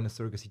go on a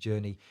surrogacy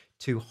journey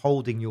to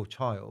holding your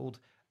child,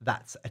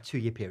 that's a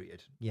 2-year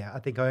period. Yeah, I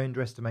think I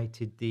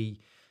underestimated the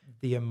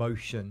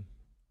emotion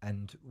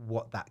and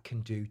what that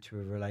can do to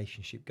a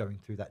relationship going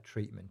through that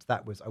treatment.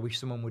 I wish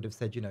someone would have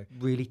said,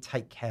 really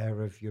take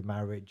care of your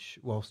marriage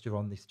whilst you're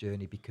on this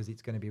journey, because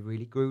it's going to be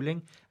really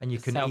grueling, and you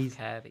The can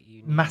self-care that you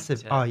need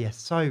massive. to- Oh yes,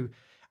 so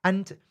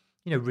and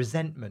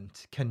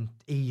resentment can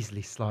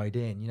easily slide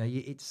in.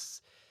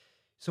 It's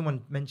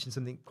someone mentioned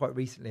something quite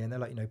recently, and they're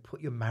like,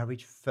 put your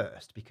marriage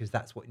first, because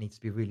that's what needs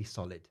to be really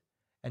solid.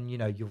 And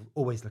you'll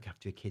always look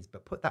after your kids,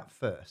 but put that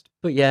first.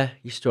 But yeah,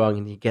 you're strong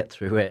and you get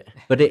through it.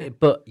 But it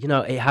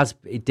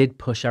did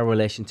push our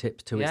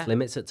relationship to Yeah. its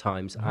limits at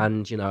times,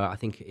 and I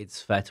think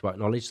it's fair to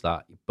acknowledge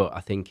that. But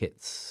I think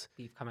it's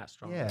You've come out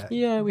strong.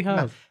 Yeah, we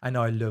have. And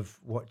I love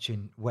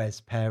watching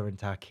Wes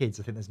parent our kids.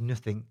 I think there's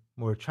nothing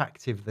more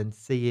attractive than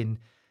seeing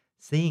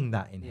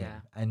that in him. Yeah.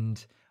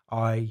 And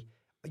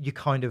you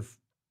kind of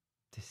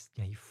just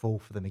you fall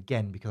for them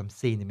again, because I'm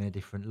seeing them in a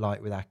different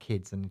light with our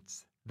kids, and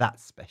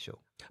that's special.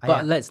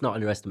 But let's not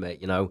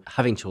underestimate,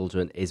 having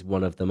children is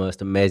one of the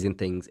most amazing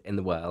things in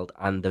the world,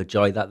 and the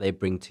joy that they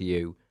bring to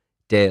you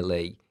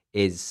daily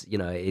is,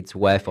 it's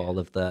worth all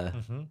of the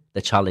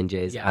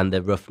challenges Yeah. and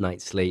the rough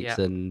night sleeps.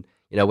 Yeah. And,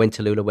 when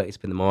Tallulah wakes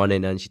up in the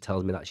morning and she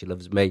tells me that she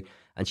loves me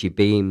and she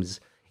beams,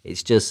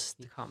 it's just,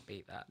 You can't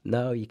beat that.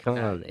 no, you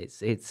can't.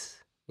 It's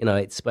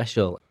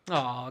special.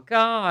 Oh,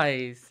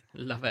 guys,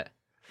 love it.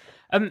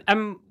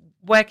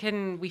 Where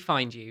can we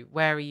find you?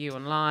 Where are you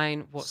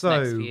online? What's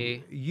next for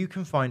you? You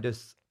can find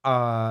us.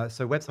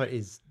 So website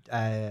is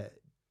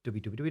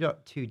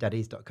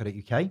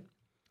www.twodaddies.co.uk,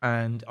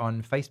 and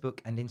on Facebook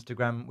and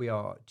Instagram we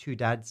are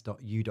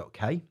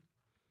twodads.u.k,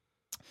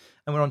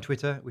 and we're on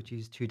Twitter, which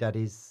is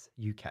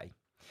twodaddiesuk,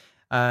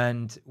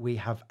 and we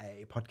have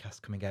a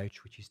podcast coming out,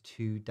 which is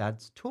Two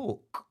Dads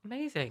Talk.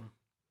 Amazing.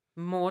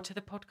 More to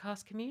the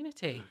podcast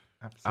community.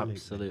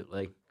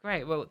 Absolutely.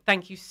 Great. Well,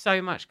 thank you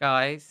so much,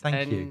 guys.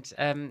 Thank you.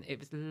 And it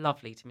was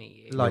lovely to meet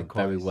you. You're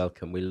Likewise. very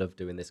welcome. We love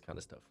doing this kind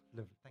of stuff.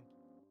 Lovely. Thank you.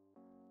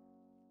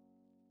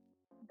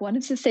 One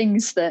of the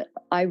things that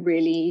I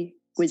really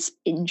was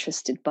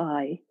interested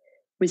by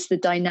was the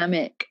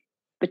dynamic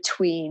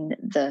between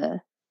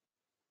the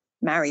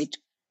married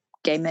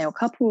gay male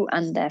couple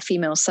and their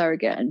female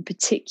surrogate, and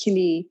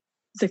particularly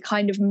the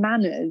kind of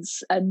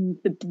manners and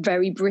the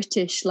very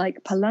British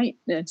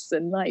politeness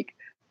and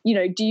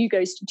do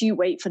you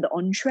wait for the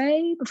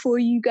entree before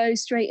you go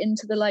straight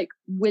into the like,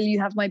 will you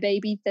have my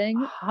baby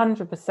thing?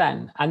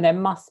 100%. And there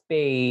must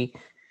be,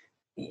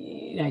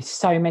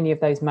 so many of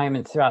those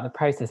moments throughout the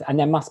process. And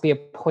there must be a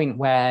point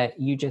where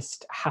you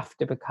just have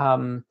to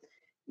become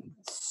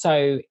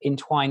so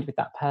entwined with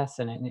that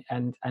person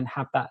and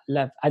have that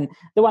love. And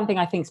the one thing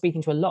I think,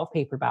 speaking to a lot of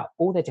people about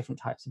all their different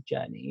types of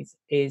journeys,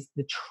 is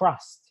the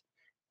trust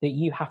that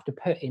you have to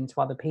put into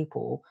other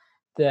people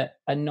that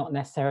are not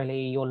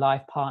necessarily your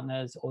life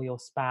partners or your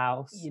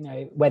spouse,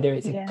 whether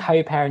it's a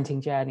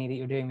co-parenting journey that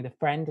you're doing with a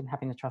friend and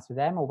having the trust with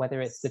them, or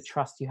whether it's the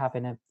trust you have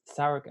in a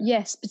surrogate.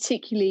 Yes,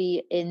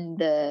 particularly in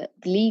the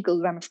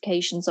legal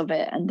ramifications of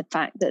it, and the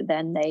fact that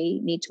then they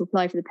need to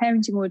apply for the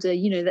parenting order,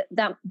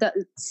 that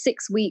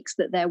 6 weeks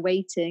that they're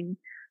waiting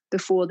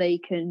before they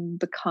can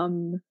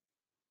become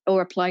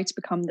or apply to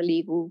become the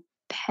legal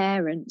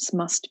parents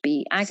must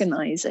be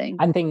agonizing.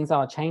 And things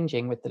are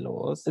changing with the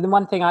laws. So the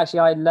one thing actually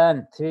I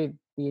learned through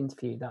the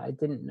interview that I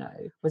didn't know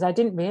was I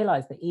didn't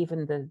realize that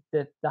even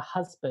the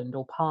husband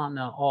or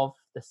partner of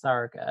the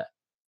surrogate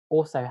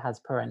also has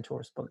parental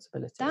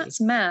responsibility. That's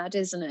mad,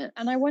 isn't it?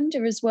 And I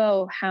wonder as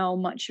well how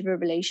much of a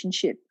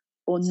relationship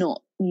or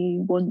not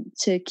you want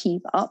to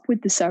keep up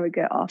with the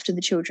surrogate after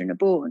the children are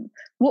born.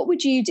 What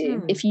would you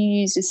do if you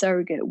used a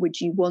surrogate? Would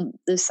you want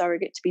the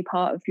surrogate to be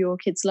part of your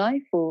kid's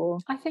life, or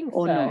I think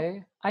or so.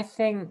 not? I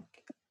think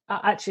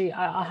actually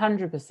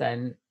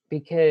 100%,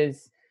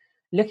 because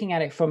looking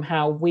at it from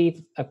how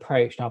we've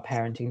approached our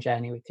parenting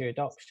journey through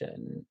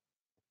adoption,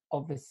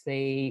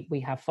 obviously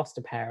we have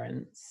foster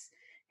parents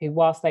who,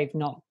 whilst they've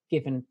not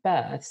given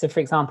birth, so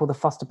for example, the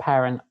foster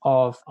parent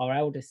of our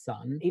eldest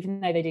son, even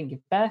though they didn't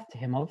give birth to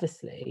him,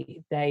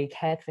 obviously, they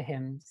cared for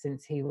him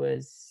since he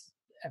was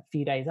a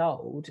few days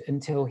old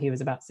until he was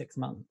about 6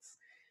 months.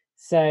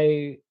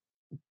 So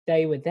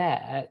they were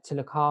there to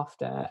look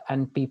after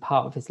and be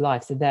part of his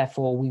life. So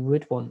therefore, we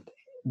would want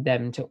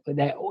them to,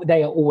 they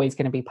are always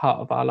going to be part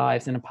of our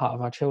lives and a part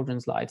of our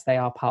children's lives. They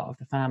are part of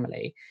the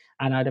family.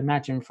 And I'd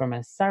imagine from a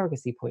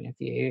surrogacy point of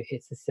view,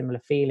 it's the similar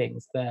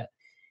feelings that,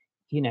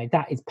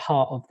 that is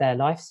part of their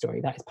life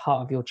story. That is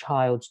part of your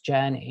child's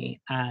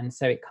journey. And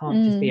so it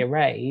can't just be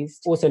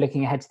erased. Also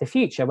looking ahead to the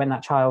future, when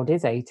that child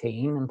is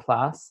 18 and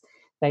plus,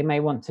 they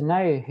may want to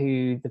know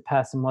who the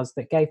person was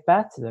that gave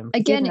birth to them.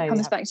 Again, it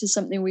comes back to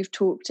something we've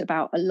talked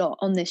about a lot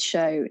on this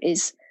show,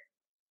 is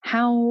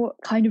how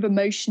kind of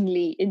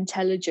emotionally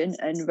intelligent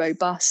and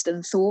robust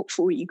and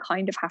thoughtful you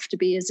kind of have to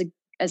be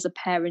as a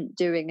parent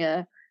doing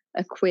a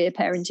queer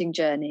parenting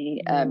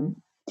journey.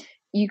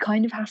 You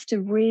kind of have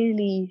to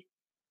really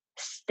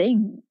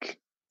think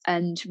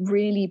and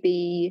really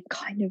be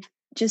kind of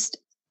just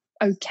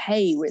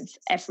okay with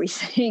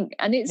everything.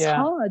 And it's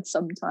hard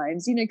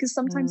sometimes, because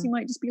sometimes you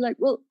might just be like,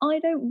 well, I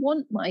don't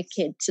want my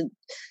kid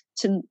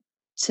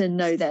to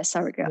know their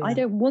surrogate. I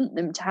don't want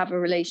them to have a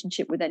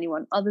relationship with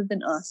anyone other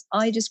than us.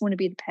 I just want to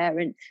be the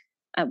parent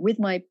with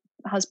my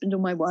husband or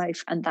my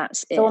wife, and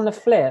that's it. So on the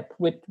flip,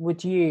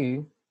 would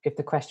you, if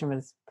the question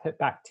was put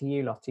back to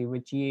you, Lottie,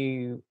 would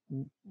you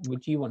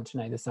want to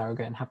know the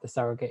surrogate and have the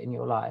surrogate in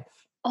your life?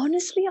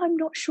 Honestly, I'm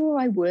not sure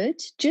I would,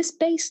 just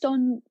based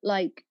on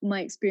like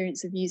my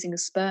experience of using a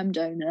sperm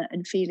donor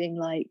and feeling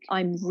like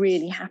I'm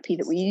really happy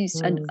that we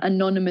used an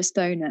anonymous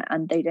donor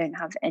and they don't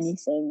have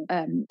anything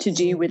to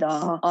do with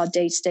our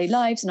day-to-day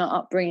lives and our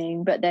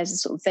upbringing. But there's a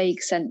sort of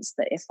vague sense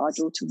that if our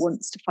daughter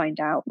wants to find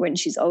out when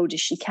she's older,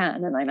 she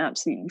can, and I'm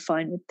absolutely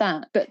fine with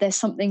that. But there's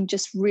something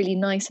just really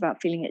nice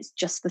about feeling it's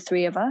just the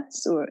three of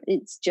us, or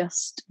it's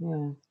just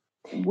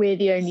we're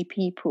the only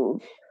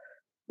people.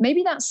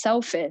 Maybe that's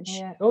selfish.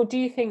 Yeah. Or do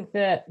you think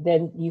that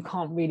then you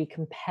can't really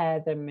compare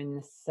them in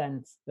the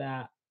sense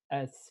that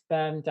a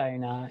sperm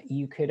donor,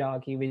 you could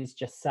argue, is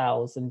just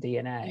cells and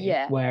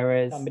DNA,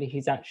 whereas somebody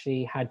who's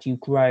actually had you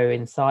grow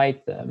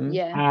inside them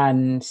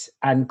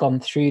and gone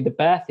through the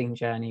birthing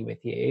journey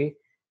with you,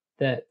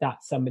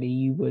 that's somebody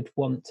you would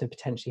want to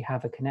potentially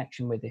have a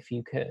connection with if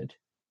you could?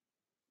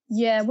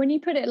 Yeah, when you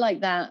put it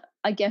like that,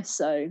 I guess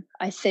so.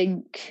 I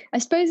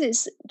suppose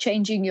it's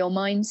changing your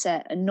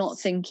mindset and not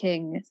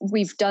thinking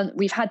we've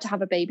had to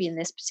have a baby in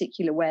this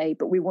particular way,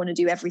 but we want to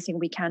do everything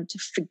we can to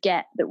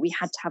forget that we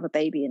had to have a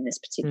baby in this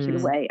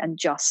particular way and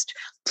just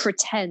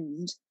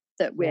pretend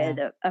that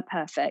we're a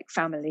perfect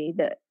family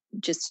that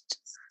just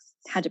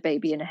had a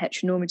baby in a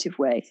heteronormative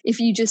way. If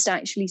you just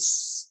actually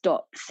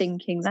stop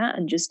thinking that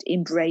and just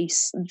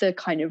embrace the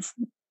kind of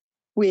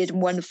weird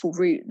and wonderful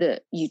route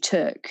that you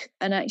took,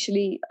 and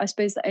actually I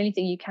suppose the only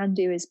thing you can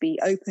do is be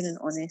open and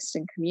honest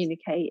and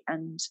communicate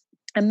and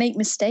make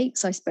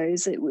mistakes. I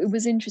suppose it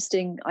was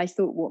interesting, I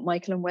thought, what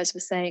Michael and Wes were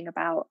saying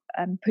about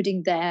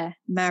putting their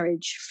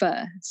marriage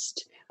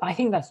first. But I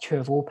think that's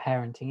true of all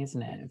parenting,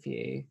 isn't it, of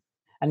you?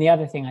 And the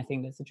other thing I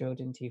think that's drilled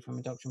into you from a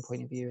adoption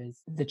point of view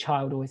is the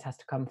child always has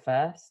to come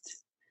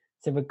first.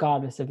 So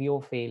regardless of your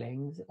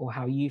feelings or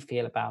how you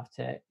feel about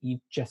it,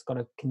 you've just got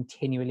to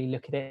continually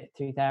look at it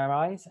through their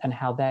eyes and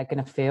how they're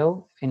going to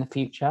feel in the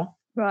future.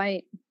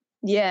 Right.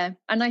 Yeah.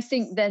 And I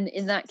think then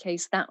in that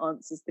case, that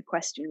answers the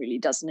question really,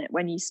 doesn't it?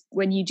 When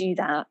you do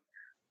that,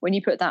 when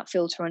you put that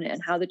filter on it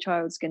and how the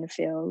child's going to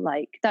feel,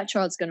 like that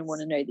child's going to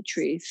want to know the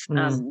truth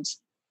and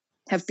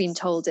have been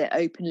told it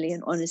openly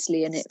and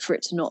honestly, and for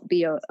it to not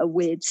be a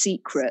weird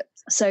secret.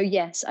 So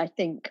yes, I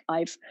think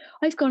I've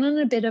gone on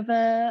a bit of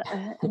a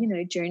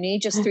journey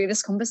just through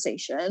this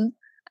conversation,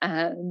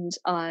 and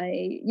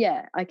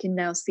I can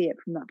now see it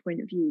from that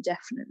point of view,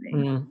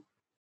 definitely.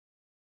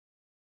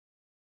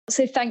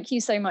 So thank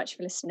you so much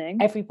for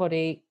listening.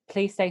 Everybody,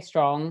 please stay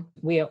strong.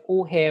 We are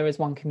all here as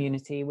one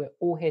community. We're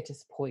all here to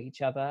support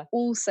each other.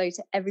 Also,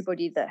 to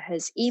everybody that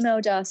has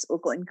emailed us or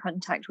got in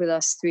contact with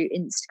us through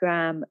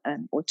Instagram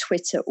or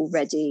Twitter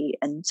already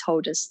and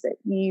told us that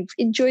you've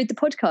enjoyed the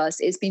podcast.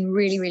 It's been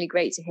really, really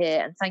great to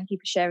hear. And thank you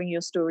for sharing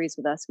your stories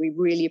with us. We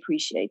really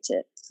appreciate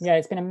it. Yeah,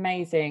 it's been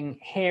amazing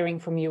hearing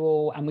from you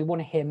all, and we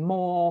want to hear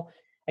more.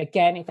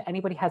 Again, if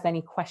anybody has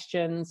any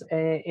questions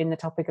in the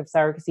topic of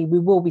surrogacy, we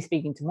will be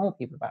speaking to more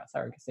people about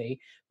surrogacy,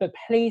 but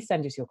please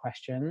send us your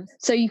questions.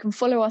 So you can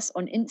follow us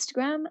on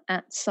Instagram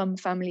at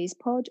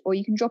SomeFamiliesPod, or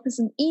you can drop us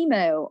an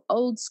email,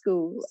 old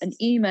school, an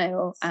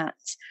email at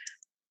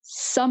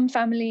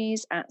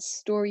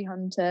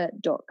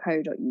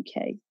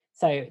somefamilies@storyhunter.co.uk.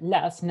 So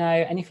let us know.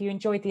 And if you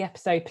enjoyed the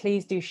episode,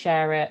 please do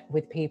share it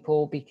with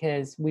people,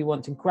 because we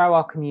want to grow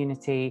our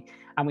community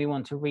and we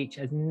want to reach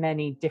as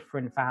many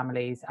different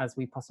families as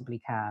we possibly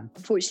can.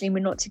 Unfortunately, we're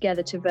not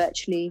together to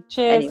virtually.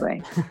 Cheers.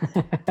 Anyway,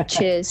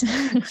 cheers.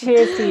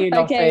 Cheers to you,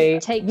 Lottie. Okay,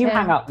 take you care.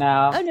 Hang up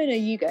now. Oh, no,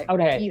 you go. Oh,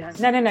 no. You hang up.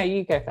 No,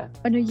 you go first.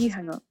 Oh, no, you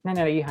hang up.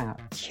 No, you hang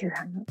up. You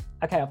hang up.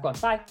 Okay, I've gone.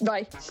 Bye.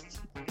 Bye.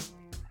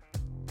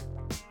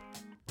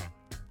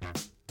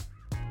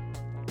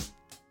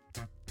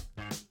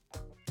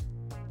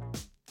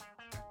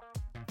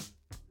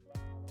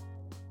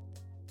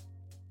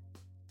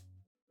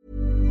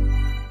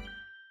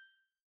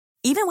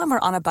 Even when we're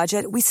on a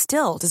budget, we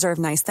still deserve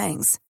nice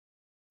things.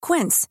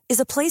 Quince is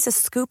a place to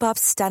scoop up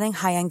stunning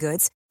high-end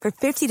goods for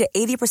 50 to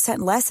 80%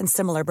 less than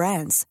similar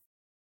brands.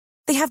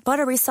 They have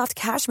buttery soft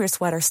cashmere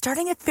sweaters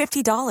starting at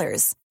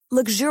 $50,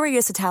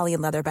 luxurious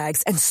Italian leather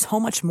bags, and so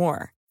much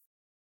more.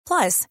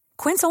 Plus,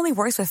 Quince only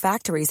works with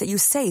factories that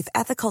use safe,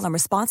 ethical, and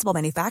responsible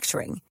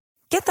manufacturing.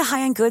 Get the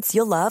high-end goods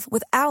you'll love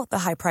without the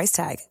high price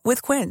tag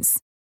with Quince.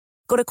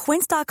 Go to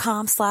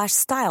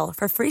quince.com/style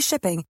for free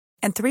shipping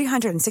and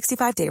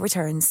 365-day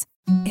returns.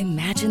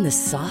 Imagine the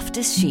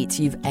softest sheets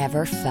you've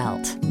ever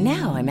felt.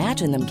 Now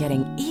imagine them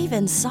getting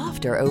even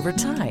softer over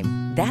time.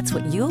 That's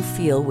what you'll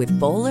feel with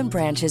Boll &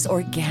 Branch's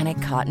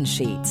organic cotton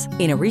sheets.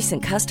 In a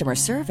recent customer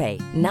survey,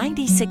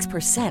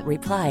 96%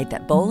 replied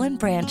that Boll &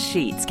 Branch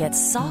sheets get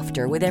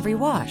softer with every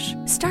wash.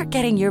 Start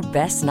getting your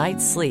best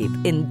night's sleep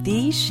in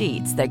these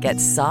sheets that get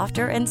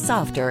softer and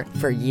softer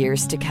for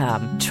years to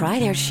come. Try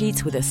their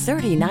sheets with a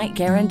 30-night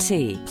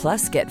guarantee.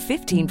 Plus, get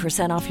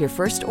 15% off your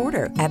first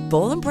order at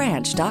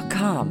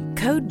bollandbranch.com.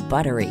 Code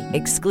BUTTERY.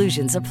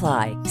 Exclusions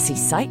apply. See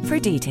site for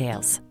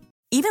details.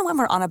 Even when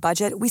we're on a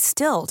budget, we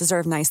still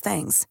deserve nice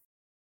things.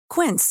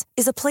 Quince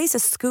is a place to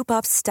scoop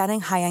up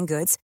stunning high-end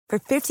goods for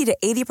 50 to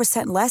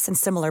 80% less than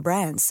similar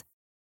brands.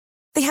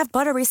 They have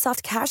buttery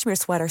soft cashmere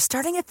sweaters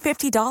starting at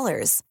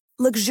 $50,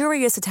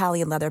 luxurious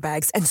Italian leather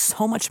bags, and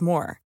so much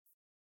more.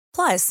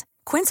 Plus,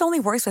 Quince only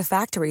works with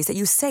factories that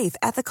use safe,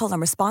 ethical, and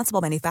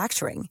responsible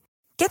manufacturing.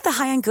 Get the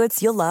high-end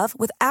goods you'll love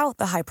without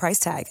the high price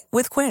tag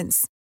with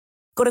Quince.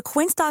 Go to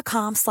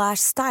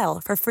quince.com/style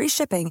for free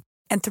shipping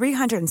and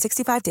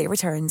 365-day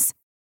returns.